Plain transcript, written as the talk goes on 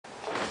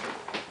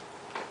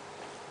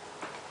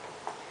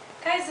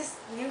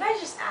You guys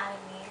just added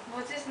me.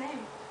 What's his name?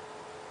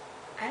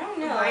 I don't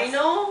know.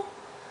 Vinyl?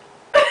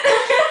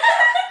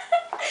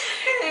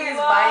 His name is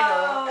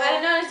Vinyl. I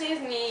don't know his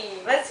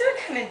name. Let's see what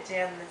kind of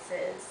jam this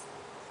is.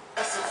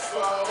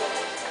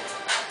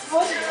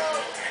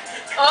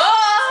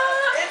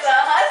 Oh! It's a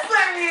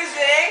hustler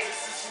music.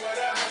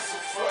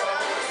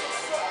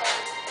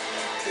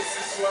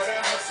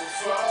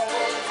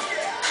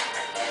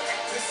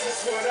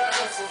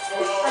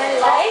 I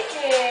like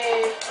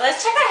it.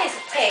 Let's check out his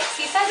pics.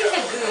 He says he's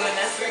a goon.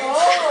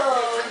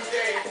 Oh.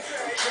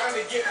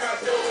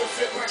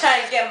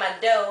 Trying to get my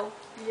dough.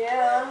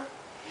 Yeah.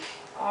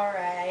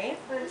 Alright.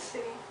 Let's see.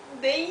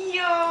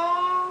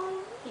 Damn.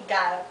 He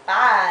got a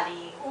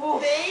body. Ooh.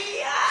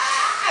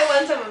 I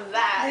want some of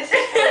that. This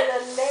is for the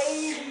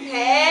lady.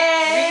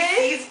 Hey.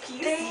 Reese's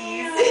Pieces.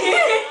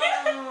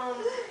 Damn.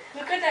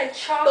 Look at that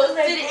chocolate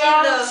Posted in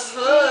brown the hood.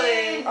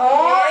 skin.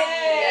 Oh,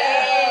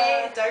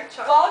 yeah. Dark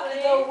Fuck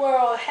chocolate. the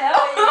world.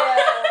 Hell yeah.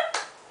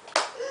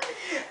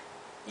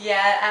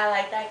 Yeah, I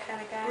like that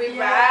kind of guy. We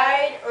Yeah.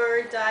 ride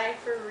or die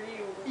for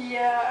real.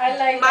 Yeah, I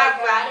like My that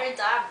guy. ride or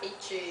die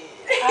bitches.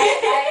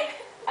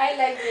 I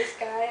like this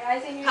guy. I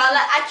think you should.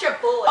 Holla at your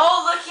boy.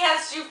 Oh, look, he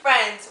has 2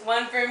 friends.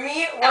 One for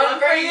me, one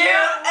for you.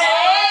 Hey!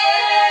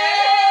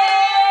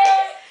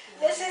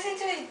 Let's listen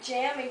to his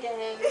jam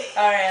again.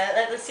 Alright,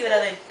 let's see what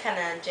other kind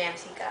of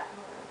jams he got.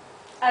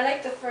 I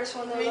like the first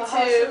one. Me the too.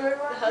 Hustler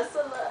one. The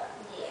hustler.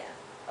 Yeah.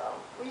 Oh,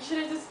 We should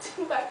have just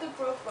tuned back the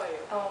profile.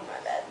 oh my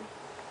bad.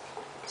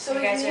 So You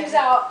it guys leaves ready?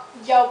 out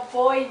your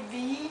boy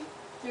V,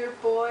 your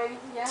boy,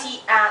 yeah.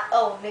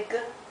 T-I-O,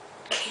 nigga.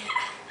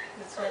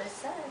 That's what it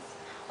says.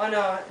 Oh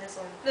no, this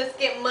one. Let's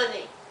get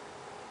money.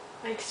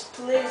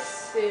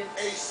 Explicit. Wait.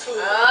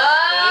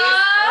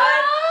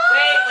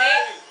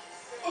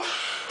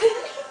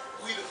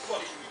 We the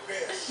fucking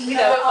best. The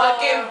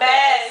fucking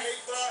best.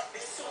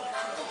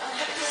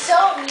 So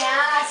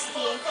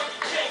nasty.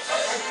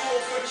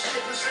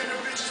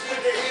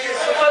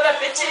 For the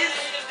bitches.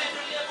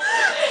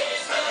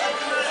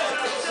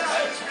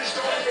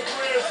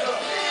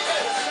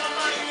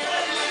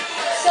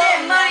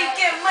 Get money,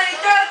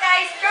 throw it,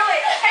 guys, throw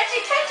it. Catch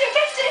it.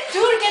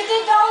 Dude, get the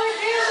dollar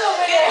bills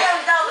over Get there. them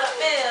dollar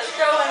bills,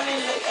 throw them in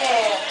the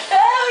air.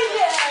 Hell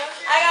yeah.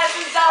 I got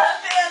some dollar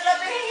bills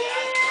up in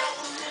here.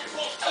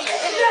 Hey,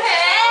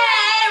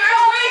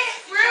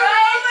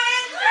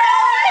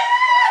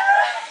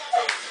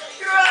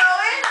 Throw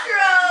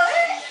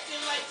it.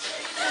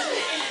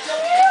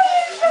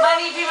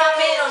 Money be my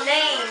middle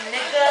name,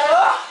 nigga.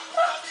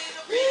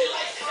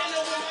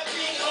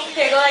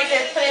 Here, go like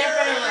this. Put it in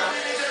front of your mouth.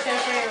 Put it in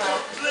front of your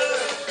mouth.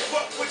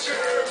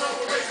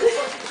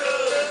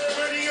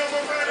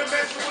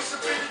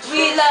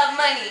 We love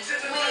money.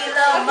 We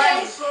love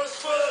money.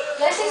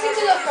 Let's listen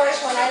to the first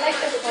one. I like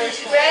the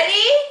first one.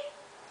 Ready?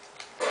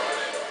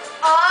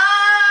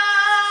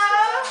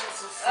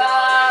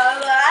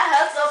 I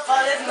hustle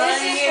for this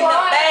money is in the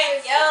why.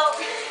 bank, yo.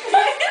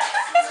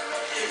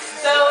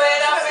 Throw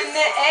it up in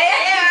the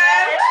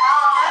air.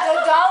 The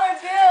dollar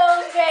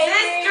bills, baby.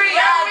 This $3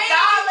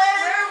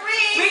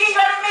 we can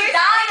go to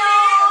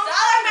McDonald's.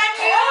 Dollar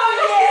menu.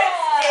 Oh,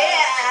 yeah.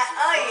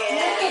 Yeah. Oh yeah.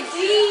 Look at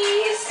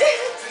these.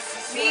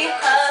 We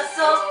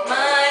hustle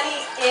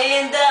money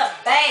in the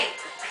bank,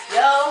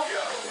 yo.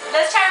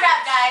 Let's try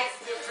rap, guys.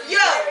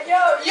 Yo.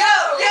 Yo, yo,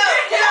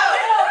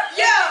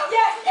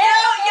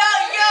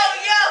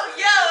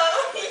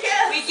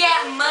 We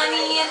get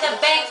money in the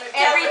bank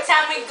every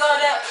time we go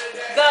to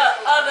the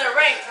other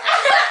rank.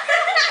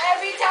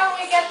 Every time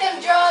we get them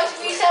drugs,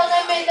 we sell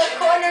them in the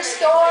corner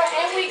store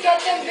and we get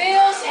them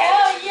bills.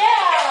 Hell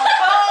yeah.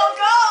 Oh,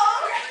 go!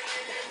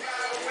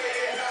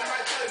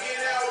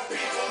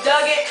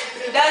 Dug it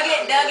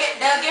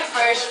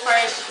fresh.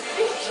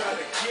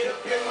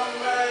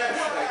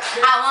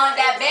 I want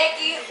that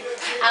Becky.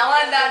 I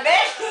want that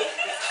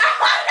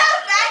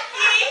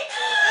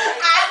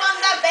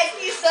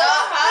Becky so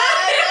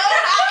hard. I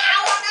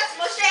want to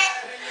smush it.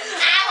 Hit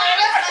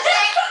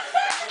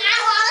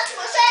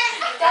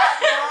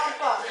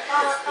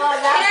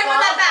it from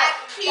the back.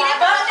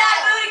 Bump that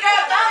booty,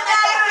 girl. Bump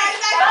that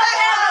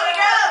booty,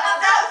 girl.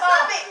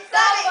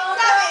 Stop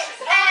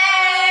it.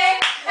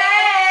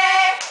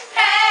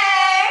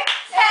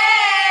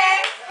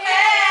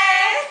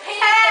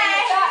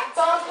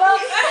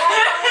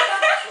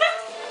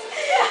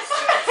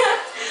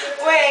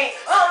 Wait,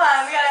 hold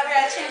on. We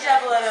gotta change it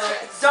up a little.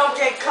 Don't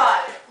get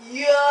caught.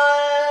 Yo.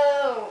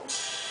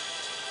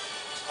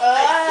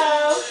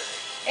 Oh.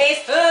 Ace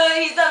Food,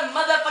 he's the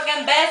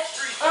motherfucking best.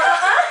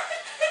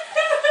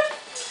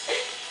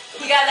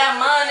 He got that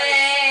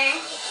money.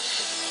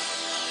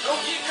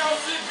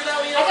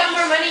 I got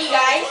more money, you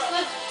guys.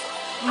 Look.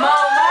 More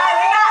money.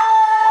 We got.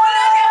 Oh,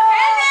 look at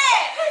penny.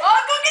 Oh,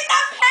 go get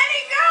that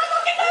penny, girl. Go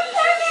get that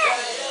penny.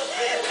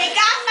 We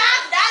got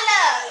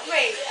 $5.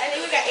 Wait, I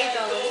think we got $8.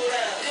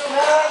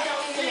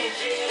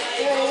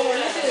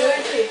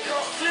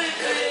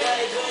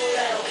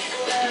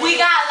 We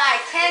got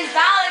like $10,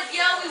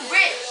 yo. We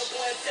rich.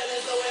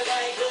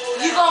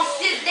 You gonna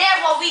sit there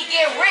while we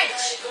get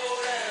rich.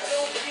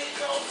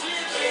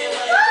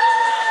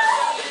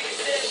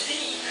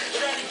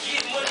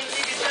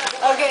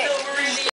 Okay.